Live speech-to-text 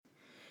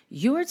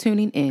You are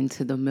tuning in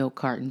to the Milk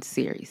Carton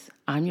series.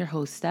 I'm your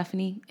host,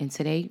 Stephanie, and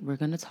today we're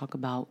going to talk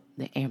about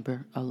the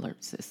Amber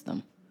Alert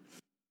system.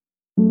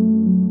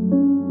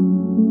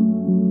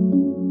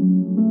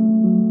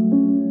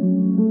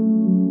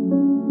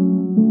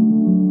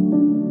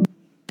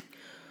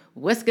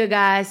 What's good,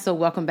 guys? So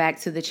welcome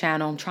back to the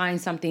channel. I'm trying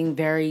something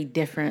very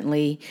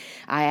differently.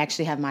 I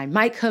actually have my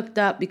mic hooked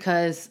up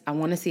because I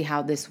want to see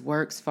how this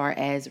works as far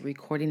as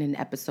recording an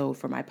episode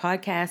for my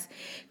podcast,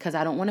 because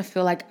I don't want to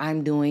feel like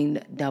I'm doing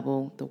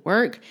double the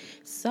work.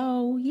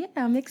 So yeah,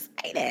 I'm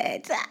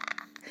excited.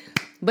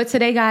 But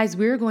today, guys,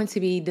 we're going to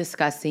be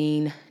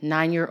discussing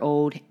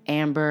 9-year-old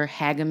Amber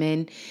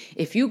Hagerman.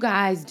 If you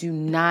guys do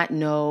not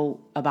know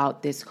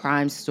about this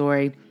crime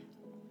story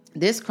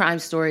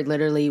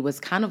literally was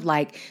kind of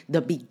like the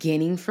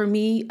beginning for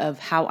me of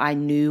how I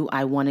knew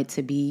I wanted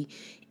to be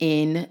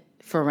in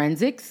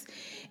forensics.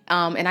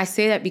 And I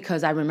say that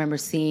because I remember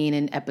seeing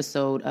an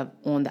episode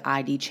on the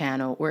ID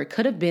channel, or it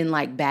could have been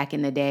like back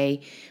in the day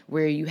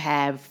where you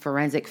have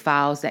forensic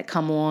files that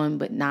come on,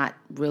 but not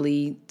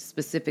really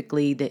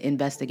specifically the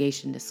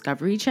Investigation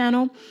Discovery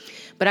channel.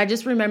 But I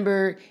just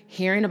remember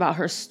hearing about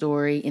her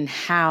story and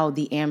how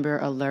the Amber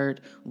Alert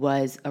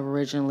was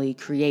originally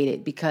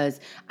created, because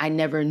I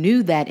never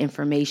knew that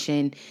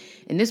information.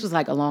 And this was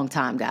like a long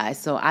time, guys.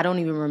 So I don't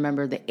even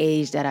remember the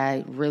age that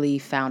I really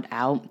found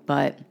out,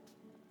 but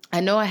I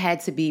know I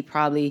had to be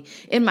probably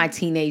in my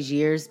teenage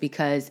years,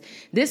 because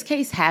this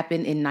case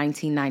happened in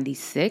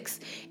 1996.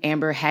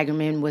 Amber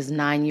Hagerman was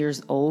 9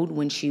 years old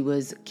when she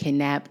was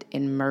kidnapped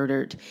and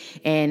murdered.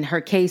 And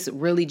her case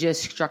really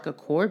just struck a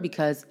chord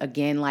because,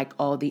 again, like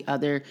all the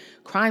other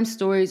crime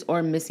stories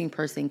or missing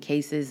person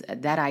cases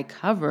that I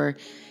cover,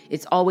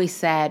 it's always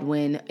sad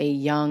when a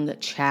young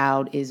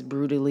child is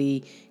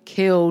brutally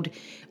killed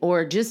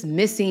or just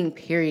missing,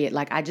 period.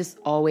 Like, I just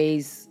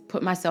always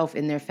put myself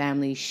in their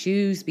family's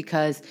shoes,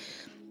 because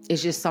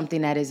it's just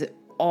something that is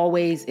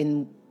always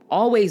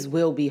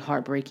will be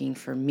heartbreaking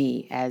for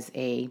me as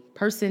a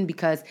person,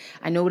 because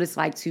I know what it's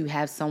like to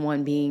have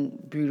someone being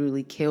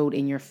brutally killed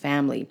in your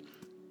family.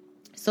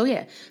 So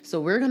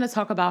we're going to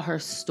talk about her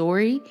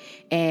story,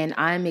 and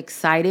I'm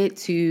excited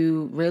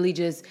to really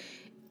just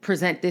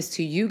present this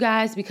to you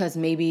guys, because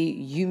maybe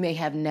you may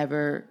have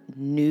never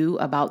knew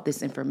about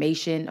this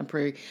information.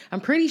 I'm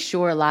pretty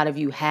sure a lot of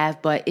you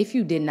have, but if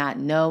you did not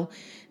know,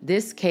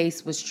 this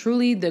case was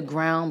truly the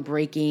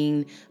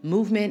groundbreaking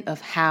movement of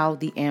how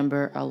the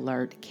Amber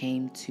Alert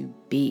came to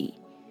be.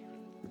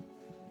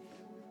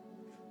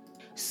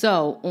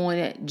 So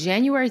on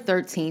January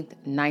 13th,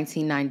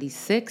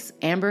 1996,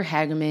 Amber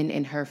Hagerman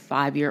and her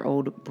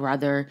 5-year-old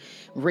brother,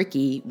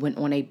 Ricky, went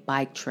on a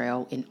bike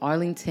trail in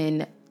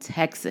Arlington,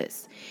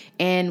 Texas.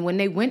 And when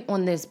they went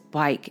on this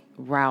bike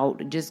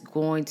route, just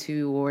going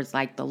towards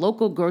like the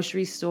local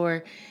grocery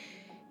store,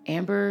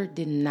 Amber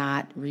did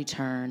not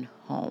return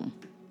home.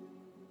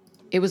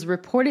 It was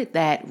reported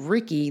that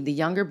Ricky, the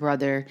younger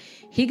brother,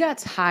 he got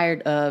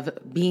tired of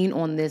being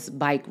on this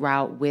bike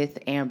route with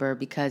Amber,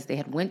 because they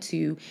had went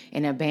to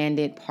an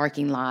abandoned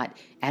parking lot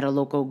at a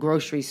local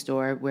grocery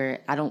store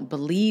where I don't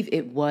believe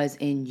it was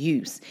in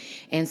use.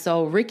 And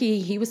so Ricky,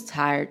 he was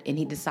tired and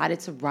he decided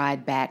to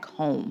ride back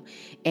home.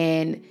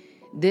 And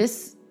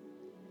this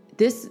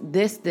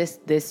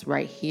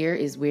right here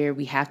is where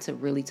we have to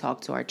really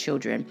talk to our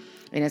children.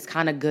 And it's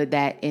kind of good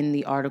that in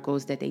the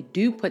articles that they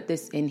do put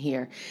this in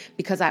here,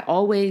 because I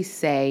always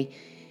say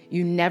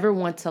you never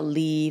want to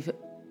leave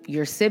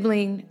your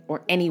sibling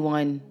or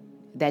anyone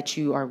that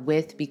you are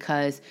with,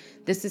 because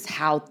this is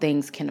how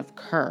things can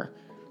occur.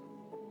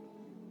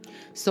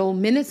 So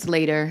minutes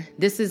later,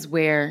 this is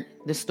where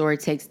the story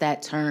takes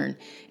that turn.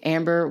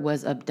 Amber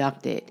was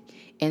abducted.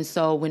 And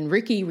so when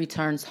Ricky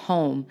returns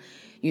home,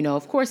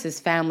 of course, his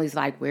family's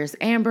like, "Where's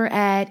Amber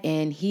at?"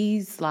 And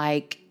he's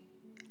like,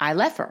 "I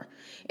left her."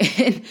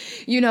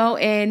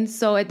 And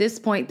so at this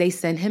point, they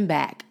send him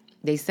back.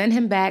 They send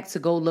him back to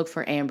go look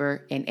for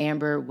Amber, and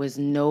Amber was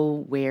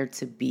nowhere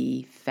to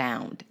be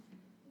found.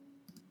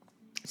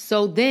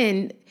 So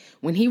then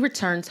when he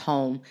returns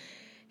home,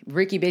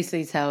 Ricky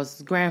basically tells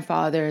his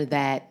grandfather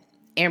that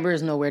Amber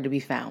is nowhere to be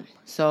found.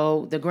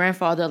 So the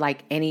grandfather,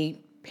 like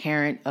any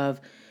parent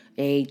of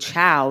a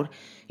child,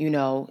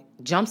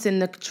 jumps in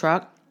the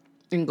truck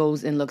and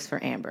goes and looks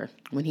for Amber.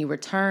 When he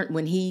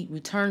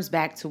returns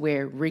back to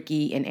where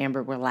Ricky and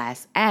Amber were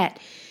last at,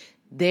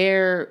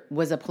 there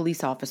was a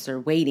police officer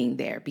waiting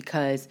there,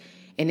 because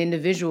an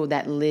individual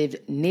that lived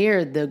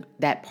near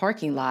that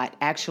parking lot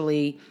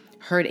actually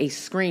heard a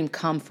scream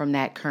come from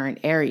that current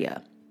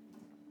area.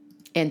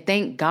 And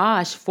thank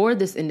gosh for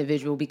this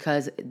individual,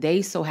 because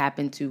they so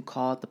happened to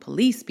call the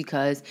police,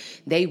 because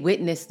they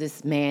witnessed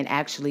this man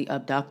actually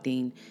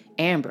abducting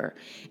Amber.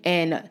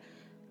 And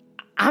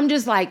I'm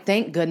just like,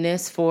 thank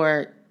goodness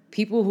for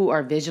people who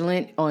are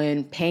vigilant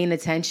on paying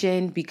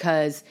attention,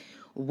 because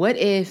what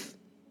if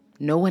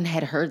no one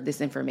had heard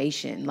this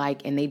information,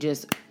 and they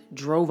just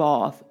drove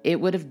off?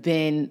 It would have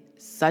been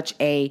such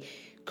a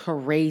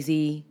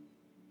crazy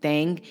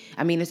thing.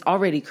 I mean, it's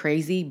already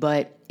crazy,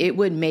 but it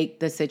would make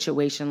the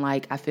situation,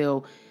 I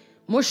feel,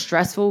 more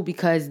stressful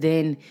because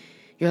then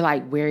you're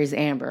like, where is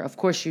Amber? Of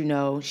course, you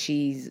know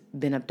she's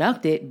been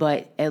abducted,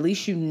 but at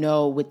least you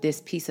know with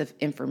this piece of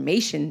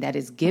information that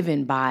is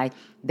given by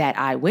that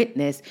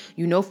eyewitness,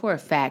 you know for a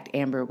fact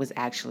Amber was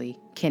actually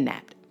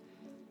kidnapped.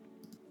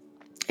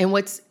 And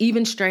what's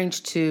even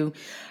strange too,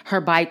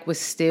 her bike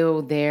was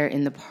still there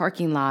in the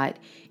parking lot,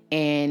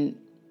 and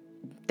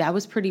that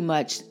was pretty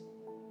much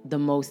the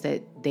most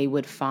that they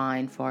would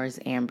find far as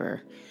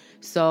Amber.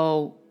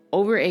 So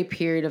over a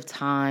period of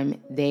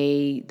time,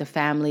 the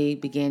family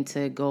began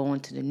to go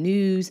onto the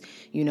news,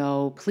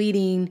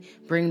 pleading,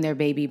 bring their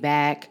baby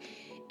back.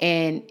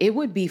 And it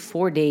would be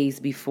 4 days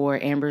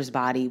before Amber's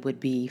body would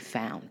be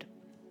found.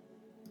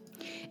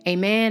 A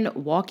man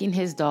walking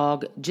his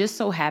dog just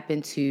so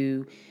happened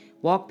to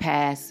walk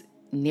past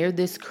near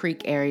this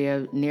creek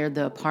area, near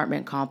the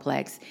apartment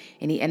complex,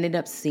 and he ended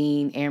up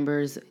seeing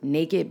Amber's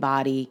naked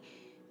body,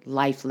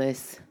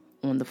 lifeless,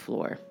 on the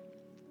floor.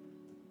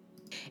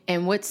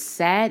 And what's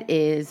sad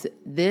is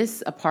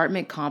this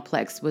apartment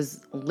complex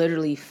was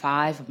literally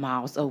 5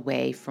 miles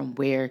away from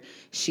where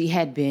she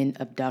had been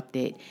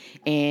abducted.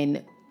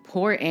 And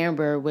poor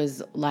Amber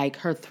was like,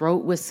 her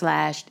throat was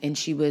slashed and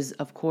she was,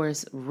 of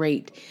course,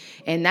 raped.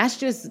 And that's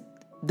just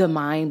the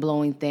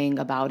mind-blowing thing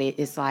about it.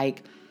 It's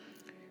like,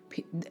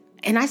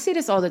 and I say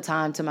this all the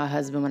time to my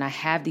husband when I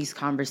have these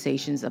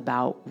conversations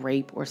about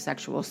rape or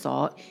sexual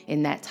assault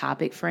in that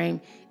topic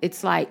frame.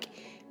 It's like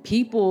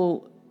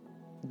people,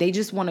 they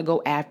just want to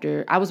go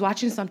after. I was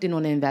watching something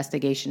on the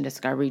Investigation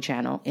Discovery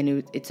Channel,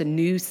 and it's a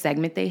new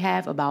segment they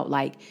have about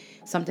like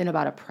something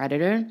about a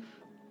predator.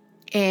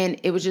 And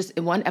it was just,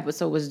 one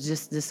episode was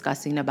just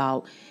discussing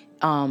about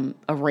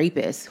a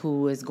rapist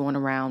who is going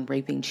around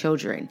raping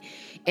children.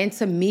 And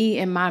to me,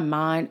 in my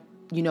mind,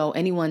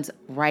 anyone's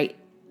right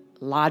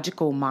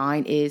logical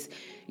mind is,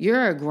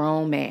 you're a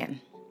grown man.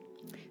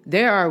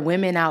 There are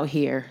women out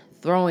here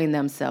throwing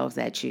themselves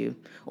at you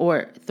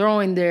or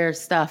throwing their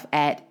stuff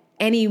at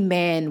any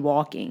man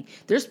walking.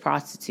 There's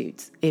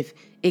prostitutes if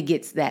it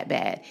gets that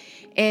bad.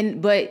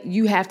 But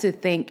you have to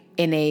think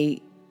in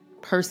a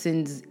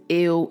person's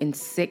ill and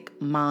sick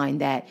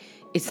mind that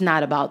it's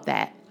not about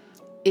that.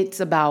 It's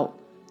about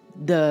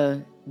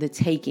the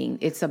taking.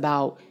 It's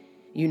about,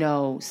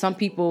 some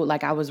people,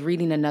 like I was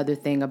reading another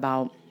thing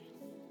about,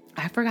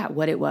 I forgot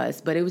what it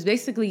was, but it was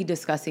basically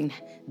discussing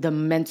the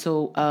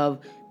mental of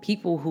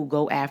people who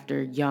go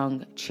after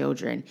young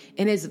children.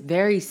 And it's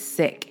very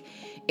sick.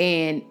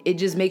 And it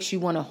just makes you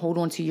want to hold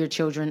on to your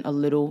children a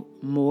little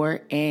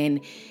more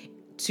and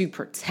to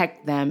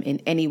protect them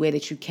in any way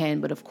that you can.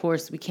 But of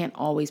course, we can't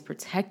always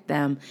protect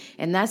them.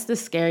 And that's the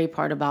scary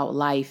part about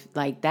life.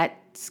 Like, that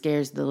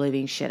scares the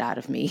living shit out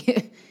of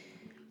me.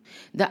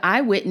 The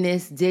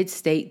eyewitness did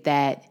state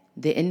that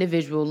the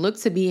individual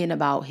looked to be in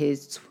about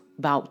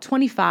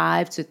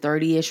 25 to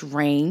 30-ish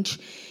range.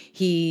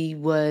 He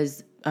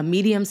was a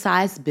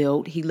medium-sized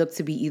build. He looked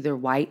to be either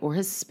white or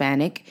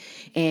Hispanic.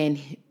 And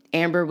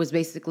Amber was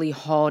basically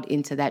hauled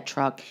into that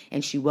truck,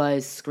 and she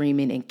was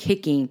screaming and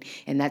kicking.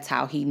 And that's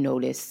how he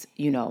noticed,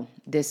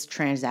 this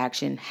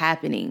transaction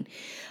happening.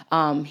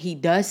 He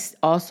does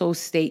also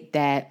state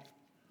that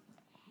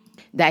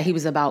he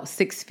was about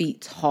 6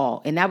 feet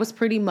tall. And that was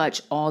pretty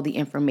much all the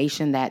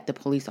information that the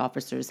police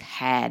officers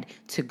had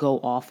to go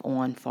off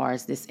on far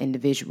as this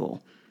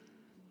individual.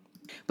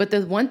 But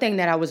the one thing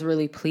that I was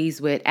really pleased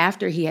with,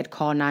 after he had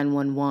called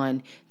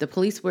 911, the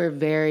police were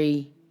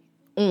very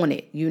on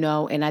it,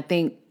 and I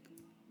think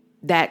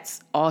that's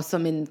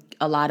awesome in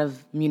a lot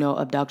of,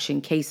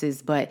 abduction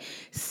cases. But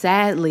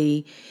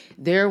sadly,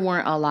 there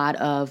weren't a lot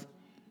of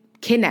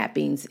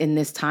kidnappings in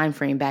this time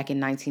frame back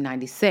in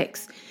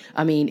 1996.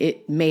 I mean,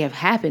 it may have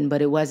happened,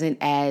 but it wasn't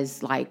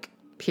as like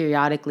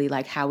periodically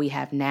like how we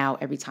have now.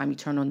 Every time you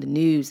turn on the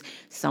news,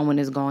 someone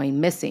is going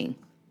missing.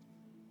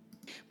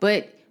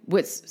 But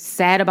what's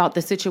sad about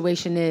the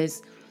situation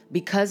is,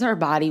 because her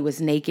body was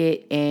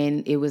naked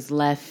and it was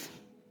left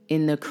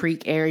in the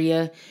creek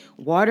area,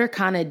 water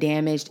kind of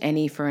damaged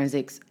any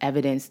forensics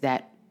evidence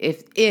that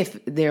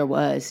if there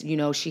was,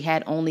 she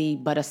had only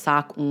but a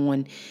sock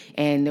on,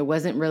 and there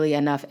wasn't really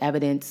enough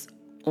evidence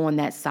on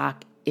that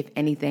sock, if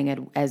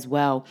anything, as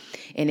well.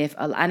 And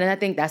I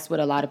think that's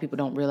what a lot of people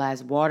don't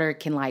realize. Water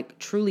can like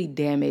truly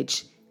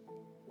damage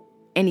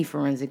any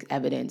forensic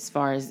evidence, as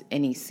far as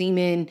any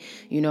semen,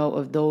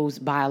 of those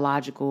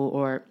biological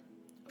or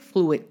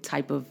fluid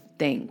type of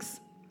things.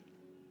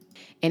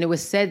 And it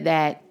was said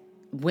that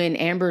when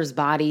Amber's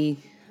body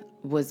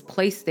was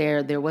placed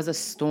there, there was a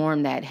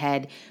storm that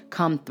had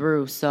come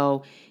through.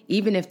 So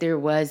even if there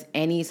was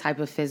any type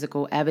of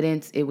physical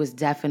evidence, it was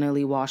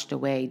definitely washed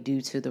away due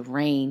to the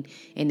rain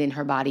and then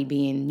her body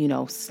being,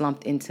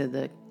 slumped into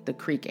the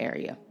creek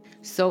area.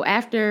 So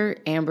after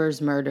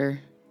Amber's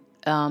murder,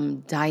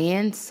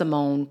 Diane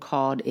Simone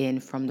called in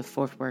from the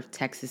Fort Worth,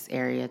 Texas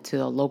area to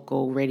a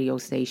local radio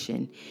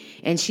station.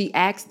 And she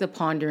asked the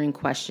pondering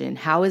question: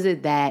 how is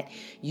it that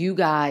you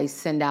guys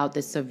send out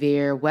the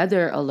severe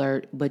weather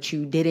alert, but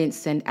you didn't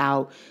send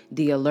out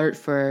the alert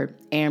for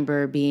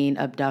Amber being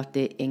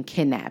abducted and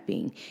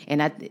kidnapping?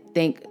 And I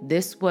think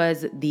this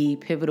was the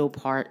pivotal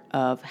part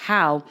of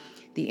how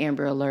the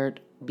Amber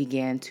Alert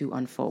began to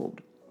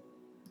unfold.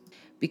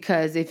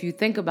 Because if you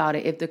think about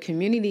it, if the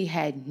community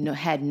had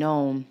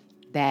known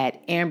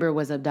that Amber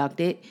was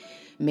abducted,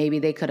 maybe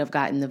they could have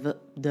gotten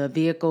the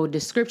vehicle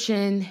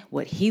description,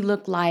 what he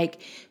looked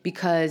like,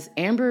 because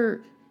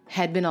Amber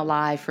had been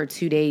alive for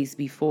 2 days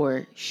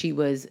before she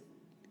was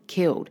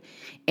killed.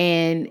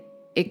 And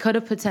it could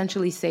have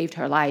potentially saved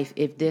her life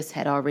if this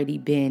had already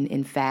been,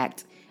 in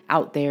fact,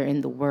 out there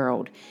in the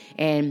world.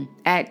 And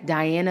at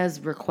Diana's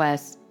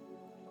request,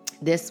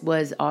 this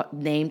was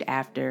named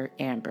after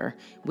Amber,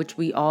 which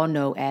we all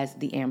know as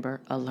the Amber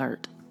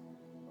Alert.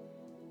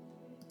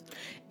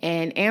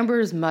 And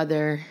Amber's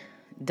mother,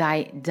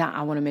 I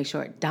want to make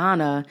sure,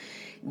 Donna,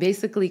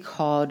 basically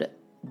called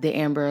the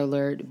Amber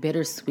Alert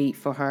bittersweet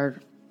for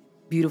her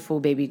beautiful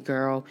baby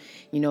girl.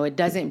 You know, it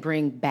doesn't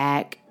bring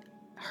back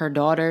her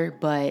daughter,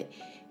 but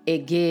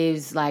it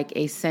gives like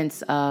a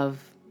sense of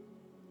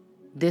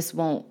this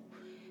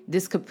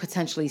could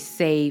potentially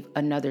save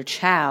another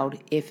child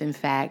if in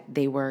fact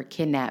they were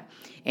kidnapped.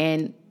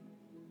 And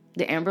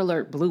the Amber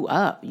Alert blew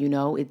up, you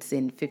know, it's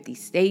in 50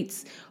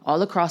 states,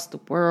 all across the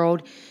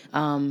world.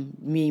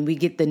 We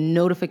get the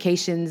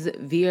notifications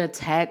via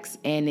text,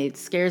 and it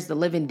scares the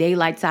living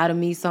daylights out of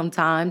me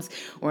sometimes,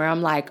 where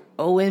I'm like,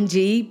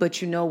 OMG,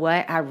 but you know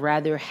what? I'd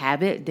rather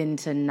have it than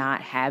to not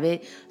have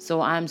it.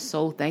 So I'm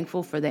so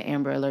thankful for the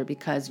Amber Alert,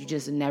 because you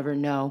just never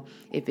know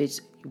if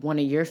it's one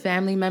of your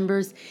family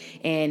members.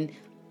 And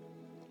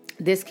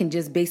this can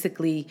just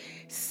basically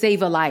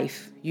save a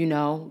life, you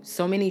know.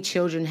 So many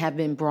children have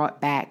been brought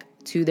back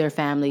to their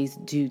families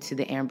due to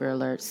the Amber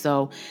Alert.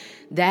 So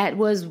that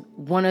was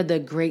one of the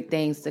great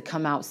things to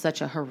come out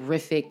such a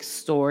horrific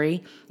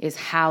story, is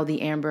how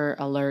the Amber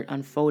Alert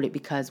unfolded.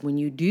 Because when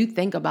you do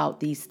think about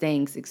these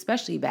things,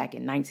 especially back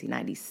in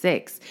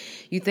 1996,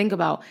 you think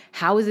about,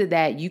 how is it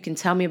that you can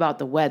tell me about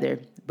the weather,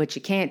 but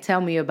you can't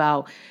tell me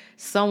about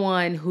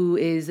someone who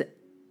is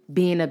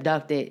being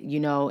abducted, you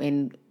know,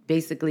 and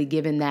basically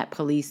given that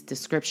police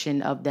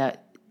description of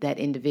that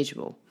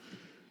individual.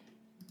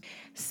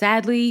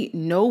 Sadly,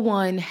 no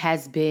one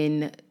has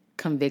been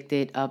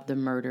convicted of the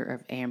murder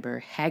of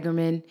Amber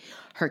Hagerman.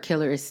 Her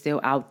killer is still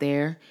out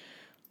there,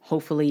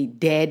 hopefully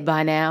dead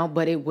by now,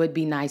 but it would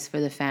be nice for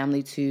the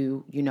family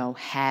to, you know,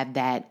 have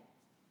that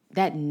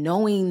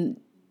knowing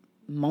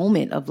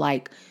moment of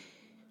like,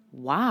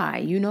 why?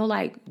 You know,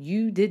 like,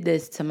 you did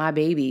this to my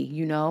baby,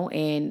 you know,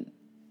 and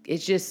it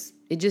just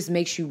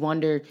makes you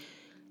wonder,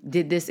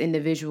 did this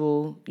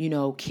individual, you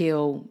know,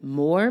 kill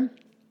more?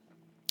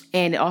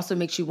 And it also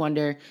makes you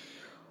wonder,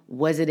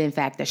 was it in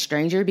fact a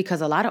stranger? Because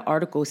a lot of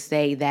articles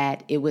say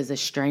that it was a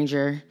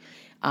stranger,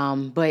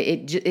 but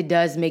it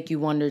does make you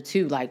wonder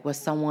too, like, was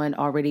someone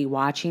already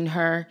watching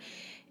her?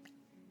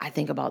 I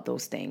think about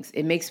those things.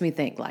 It makes me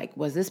think, like,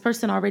 was this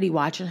person already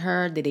watching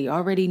her? Did they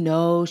already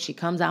know she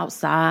comes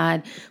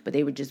outside, but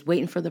they were just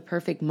waiting for the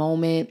perfect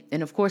moment?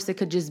 And of course, it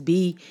could just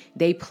be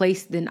they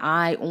placed an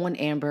eye on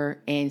Amber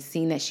and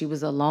seen that she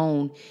was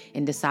alone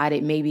and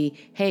decided maybe,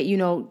 hey, you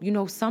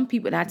know, some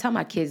people, and I tell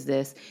my kids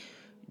this,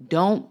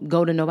 don't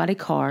go to nobody's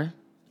car.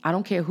 I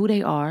don't care who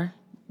they are.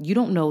 You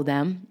don't know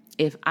them.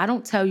 If I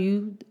don't tell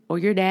you, or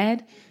your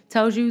dad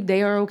tells you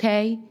they are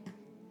okay,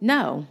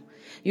 no.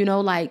 You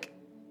know, like,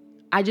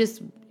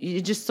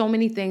 just so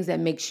many things that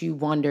makes you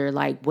wonder,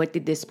 like, what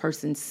did this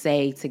person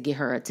say to get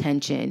her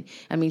attention?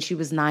 I mean, she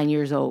was 9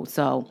 years old,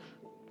 so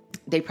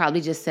they probably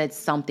just said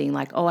something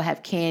like, oh, I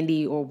have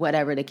candy, or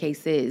whatever the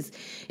case is.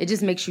 It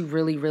just makes you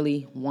really,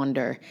 really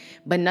wonder.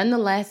 But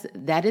nonetheless,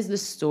 that is the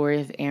story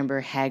of Amber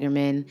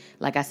Hagerman.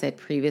 Like I said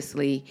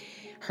previously,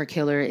 her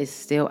killer is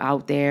still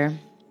out there,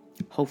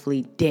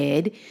 hopefully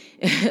dead.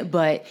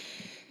 But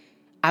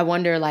I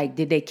wonder, like,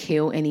 did they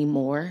kill any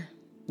more?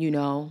 You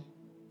know?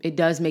 It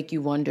does make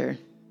you wonder.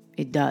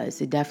 It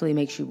does. It definitely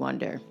makes you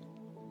wonder.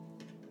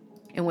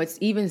 And what's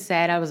even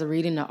sad, I was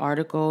reading the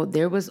article,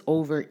 there was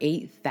over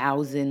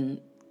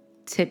 8,000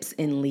 tips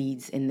and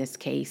leads in this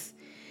case.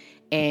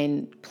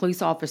 And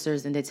police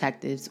officers and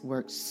detectives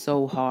worked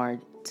so hard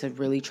to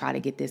really try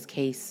to get this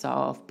case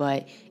solved,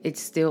 but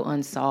it's still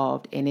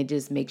unsolved. And it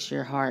just makes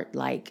your heart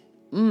like,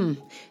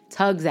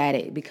 tugs at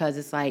it, because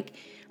it's like,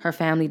 her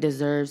family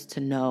deserves to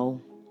know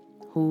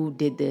who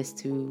did this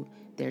to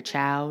their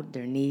child,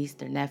 their niece,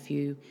 their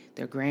nephew,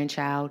 their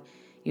grandchild.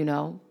 You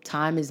know,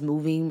 time is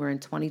moving. We're in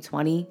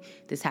 2020.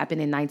 This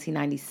happened in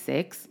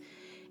 1996.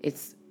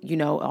 It's, you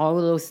know, all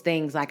of those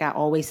things, like I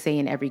always say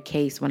in every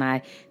case, when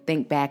I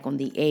think back on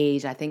the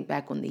age, I think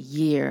back on the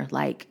year,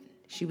 like,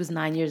 she was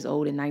 9 years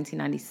old in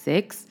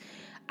 1996.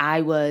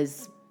 I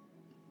was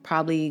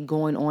probably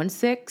going on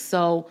 6.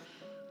 So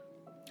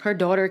her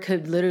daughter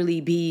could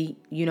literally be,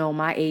 you know,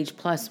 my age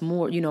plus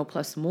more, you know,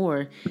 plus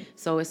more.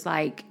 So it's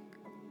like,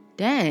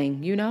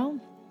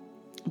 dang,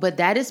 But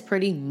that is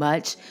pretty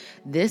much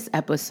this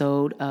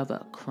episode of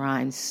A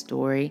Crime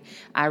Story.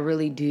 I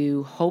really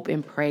do hope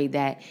and pray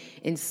that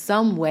in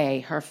some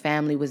way her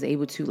family was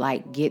able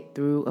to get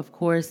through. Of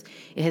course,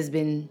 it has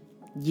been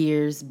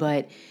years,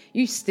 but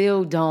you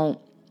still don't,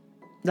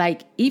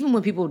 even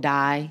when people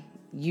die,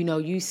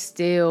 you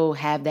still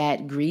have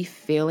that grief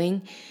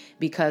feeling,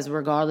 because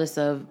regardless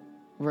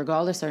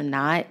or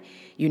not,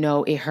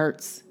 it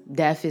hurts.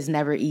 Death is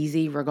never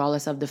easy,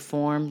 regardless of the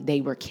form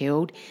they were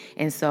killed.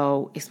 And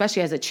so,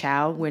 especially as a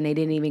child, when they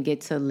didn't even get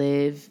to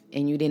live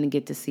and you didn't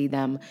get to see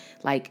them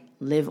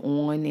live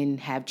on and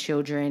have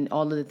children,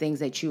 all of the things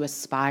that you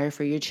aspire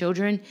for your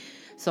children.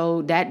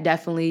 So that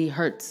definitely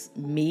hurts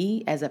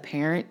me as a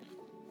parent,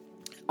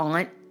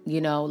 aunt.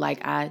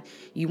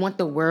 You want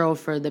the world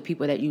for the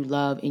people that you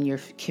love in your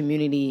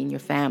community and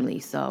your family.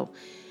 So,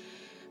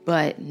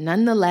 but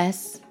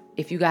nonetheless,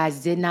 if you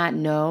guys did not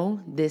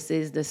know, this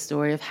is the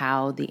story of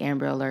how the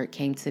Amber Alert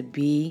came to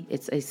be.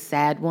 It's a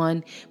sad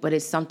one, but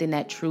it's something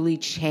that truly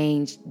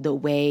changed the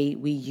way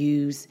we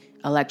use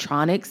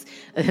electronics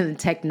and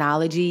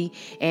technology.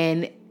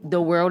 And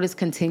the world is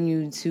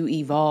continuing to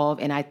evolve.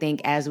 And I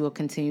think as we'll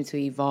continue to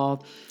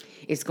evolve,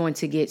 it's going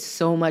to get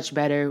so much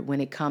better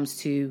when it comes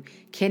to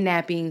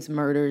kidnappings,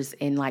 murders,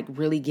 and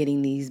really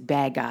getting these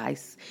bad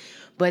guys.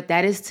 But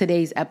that is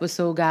today's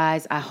episode,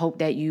 guys. I hope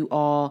that you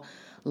all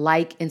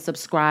like and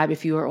subscribe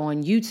if you are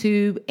on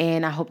YouTube.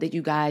 And I hope that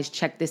you guys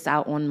check this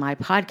out on my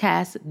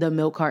podcast, the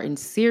Milk Carton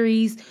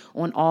series,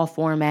 on all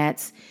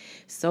formats.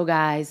 So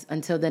guys,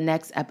 until the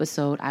next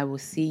episode, I will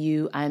see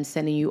you. I am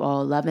sending you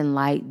all love and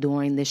light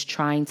during this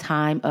trying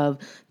time of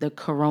the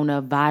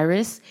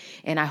coronavirus.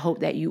 And I hope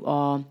that you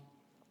all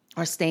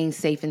are staying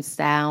safe and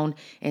sound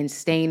and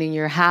staying in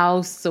your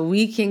house so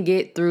we can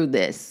get through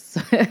this.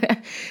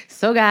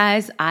 So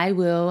guys, I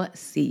will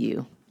see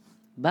you.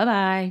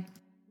 Bye-bye.